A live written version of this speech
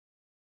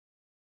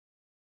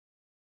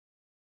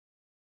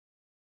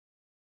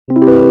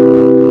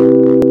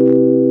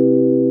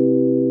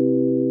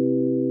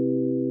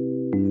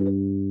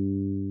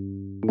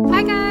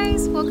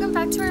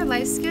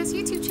Skills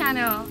YouTube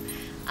channel.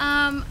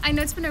 I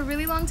know it's been a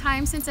really long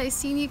time since I've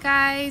seen you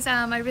guys.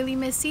 I really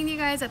miss seeing you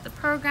guys at the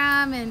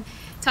program and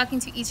talking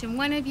to each and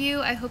one of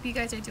you. I hope you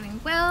guys are doing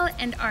well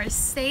and are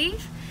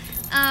safe.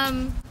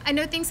 I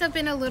know things have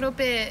been a little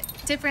bit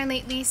different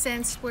lately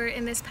since we're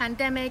in this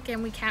pandemic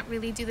and we can't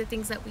really do the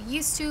things that we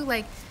used to,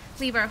 like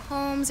leave our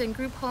homes and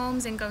group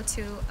homes and go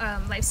to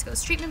Life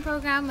Skills treatment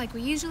program like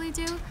we usually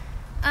do.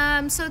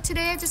 So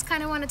today I just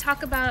kind of want to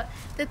talk about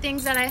the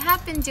things that I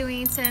have been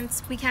doing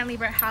since we can't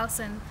leave our house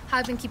and how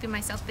I've been keeping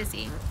myself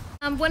busy.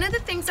 One of the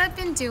things I've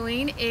been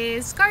doing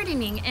is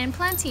gardening and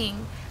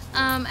planting.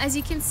 As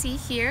you can see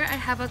here, I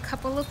have a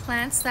couple of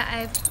plants that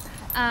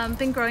I've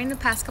been growing the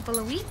past couple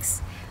of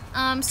weeks.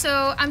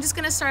 So I'm just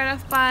going to start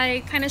off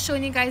by kind of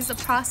showing you guys the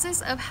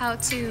process of how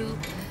to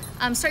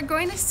start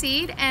growing a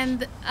seed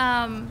and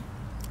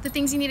the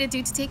things you need to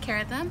do to take care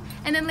of them.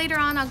 And then later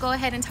on I'll go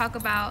ahead and talk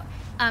about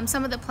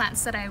some of the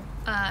plants that I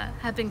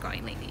have been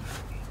growing lately.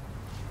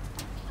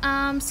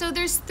 So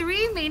there's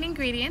three main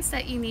ingredients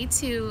that you need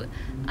to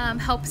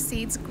help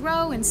seeds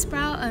grow and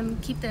sprout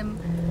and keep them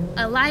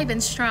alive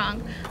and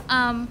strong.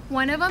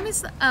 One of them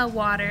is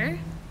water.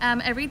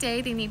 Every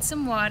day they need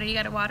some water. You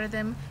gotta water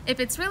them. If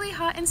it's really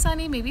hot and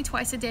sunny, maybe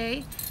twice a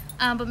day,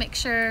 but make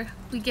sure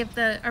we give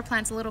our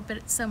plants a little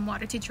bit some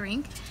water to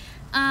drink.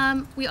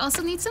 We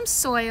also need some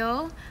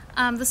soil.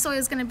 The soil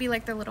is gonna be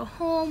like their little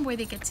home where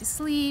they get to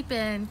sleep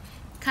and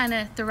kind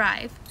of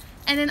thrive.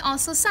 And then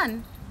also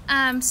sun.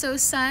 So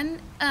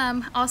sun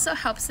also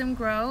helps them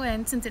grow,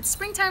 and since it's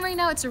springtime right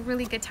now, it's a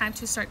really good time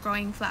to start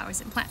growing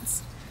flowers and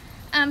plants.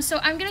 So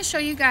I'm gonna show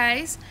you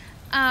guys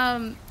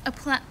one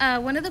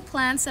of the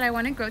plants that I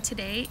want to grow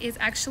today is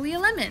actually a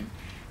lemon.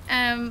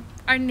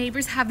 Our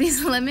neighbors have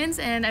these lemons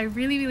and I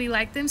really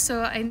like them,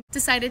 so I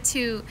decided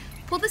to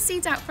pull the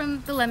seeds out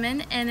from the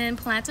lemon and then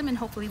plant them, and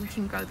hopefully we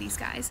can grow these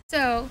guys.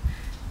 So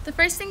the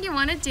first thing you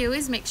want to do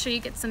is make sure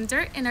you get some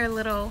dirt in our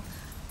little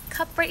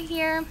cup right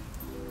here.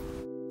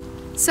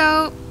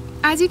 So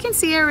as you can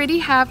see, I already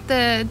have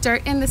the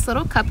dirt in this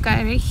little cup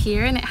guy right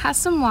here, and it has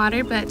some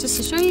water, but just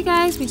to show you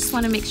guys, we just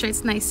want to make sure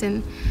it's nice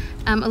and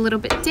a little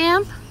bit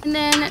damp. And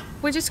then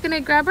we're just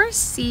gonna grab our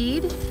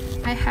seed.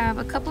 I have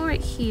a couple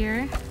right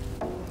here.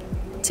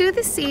 Two of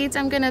the seeds,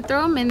 I'm gonna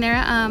throw them in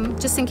there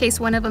just in case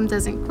one of them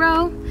doesn't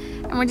grow,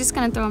 and we're just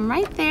gonna throw them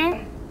right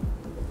there.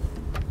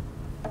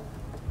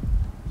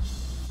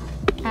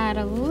 Add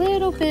a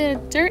little bit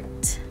of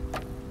dirt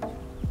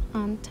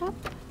on top.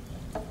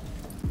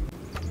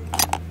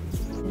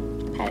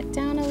 Pat it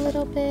down a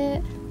little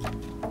bit.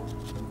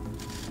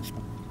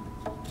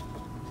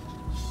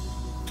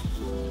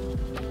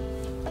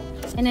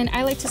 And then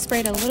I like to spray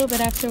it a little bit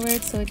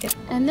afterwards so it gets,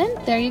 and then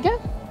there you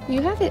go,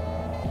 you have it.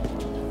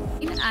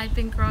 I've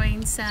been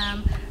growing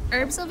some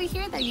herbs over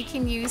here that you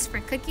can use for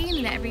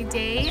cooking every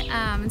day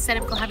instead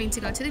of having to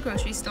go to the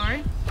grocery store.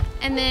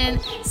 And then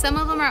some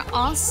of them are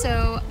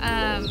also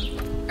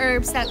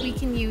herbs that we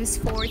can use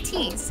for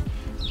teas.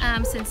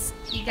 Since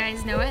you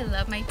guys know I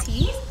love my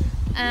teas.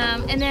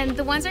 And then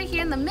the ones right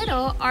here in the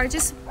middle are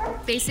just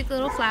basic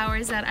little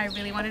flowers that I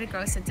really wanted to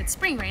grow since it's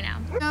spring right now.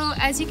 So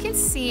as you can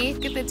see,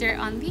 get the dirt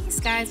on these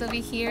guys over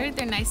here.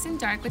 They're nice and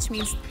dark, which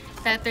means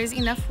that there's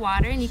enough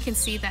water, and you can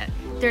see that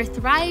they're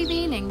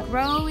thriving and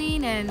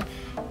growing and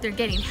they're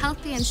getting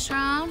healthy and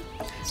strong.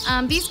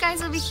 These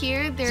guys over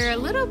here, they're a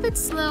little bit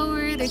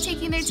slower. They're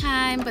taking their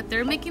time, but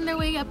they're making their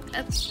way up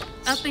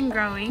and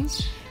growing.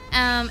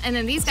 And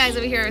then these guys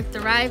over here are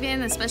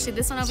thriving, especially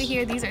this one over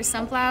here. These are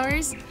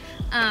sunflowers.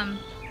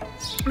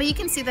 But you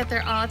can see that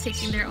they're all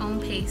taking their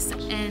own pace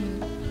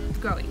and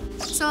growing.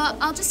 So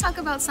I'll just talk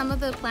about some of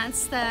the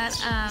plants that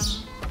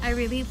I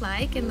really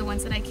like and the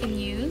ones that I can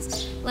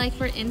use. Like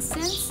for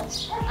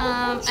instance,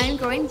 I'm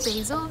growing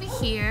basil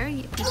over here.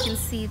 You can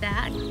see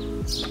that.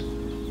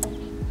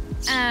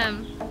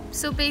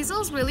 So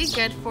basil is really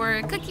good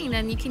for cooking,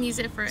 and you can use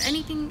it for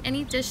anything,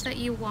 any dish that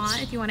you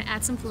want if you want to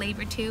add some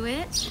flavor to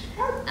it.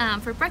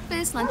 For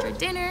breakfast, lunch, or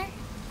dinner.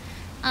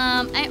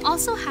 I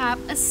also have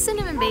a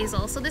cinnamon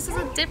basil. So this is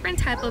a different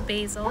type of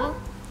basil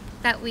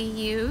that we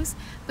use,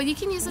 but you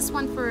can use this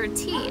one for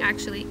tea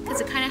actually, because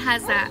it kind of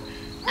has that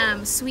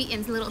sweet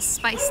and little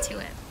spice to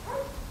it.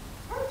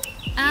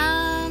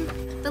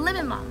 The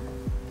lemon balm.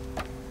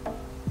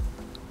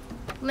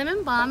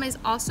 Lemon balm is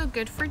also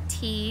good for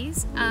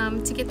teas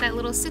to get that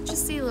little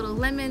citrusy, little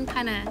lemon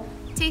kind of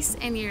taste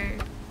in your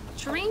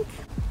drink.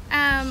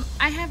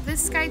 I have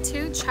this guy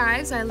too,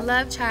 chives. I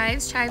love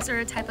chives. Chives are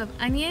a type of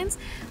onions.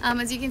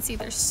 As you can see,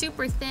 they're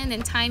super thin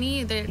and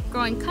tiny. They're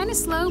growing kind of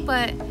slow,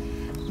 but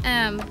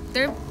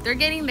they're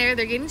getting there.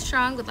 They're getting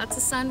strong with lots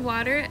of sun,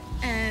 water,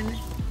 and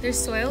their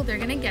soil. They're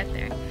gonna get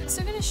there.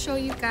 So I'm gonna show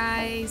you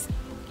guys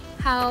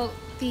how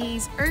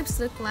these herbs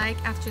look like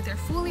after they're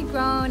fully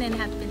grown and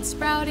have been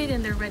sprouted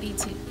and they're ready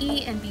to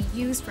eat and be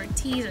used for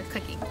teas or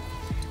cooking.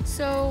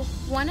 So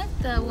one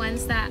of the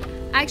ones that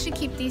I actually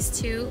keep these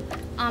two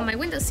on my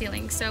window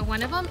ceiling. So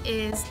one of them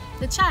is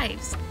the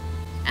chives.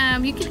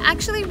 You can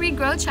actually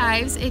regrow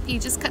chives if you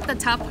just cut the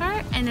top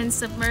part and then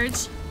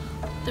submerge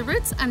the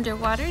roots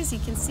underwater, as you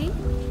can see,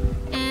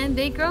 and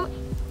they grow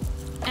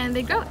and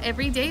they grow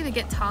every day. They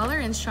get taller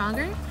and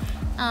stronger.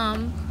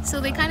 So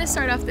they kind of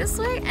start off this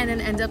way and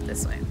then end up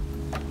this way.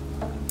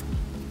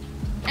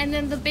 And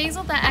then the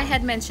basil that I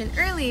had mentioned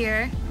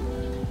earlier,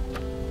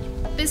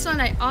 this one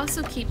I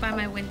also keep by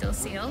my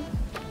windowsill.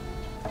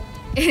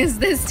 Is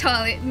this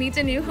tall. It needs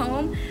a new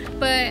home,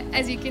 but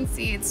as you can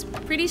see, it's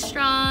pretty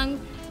strong,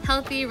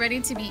 healthy,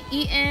 ready to be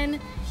eaten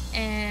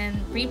and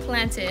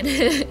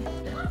replanted.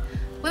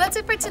 Well, that's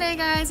it for today,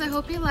 guys. I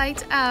hope you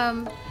liked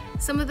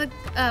some of the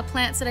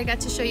plants that I got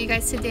to show you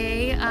guys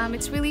today.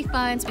 It's really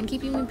fun. It's been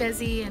keeping me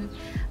busy, and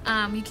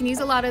you can use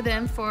a lot of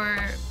them for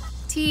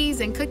teas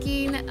and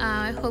cooking.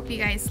 I hope you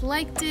guys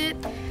liked it.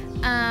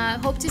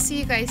 Hope to see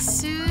you guys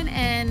soon,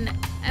 and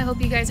I hope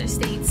you guys are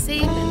staying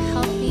safe and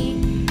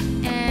healthy.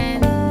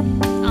 And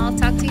I'll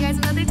talk to you guys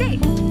another day.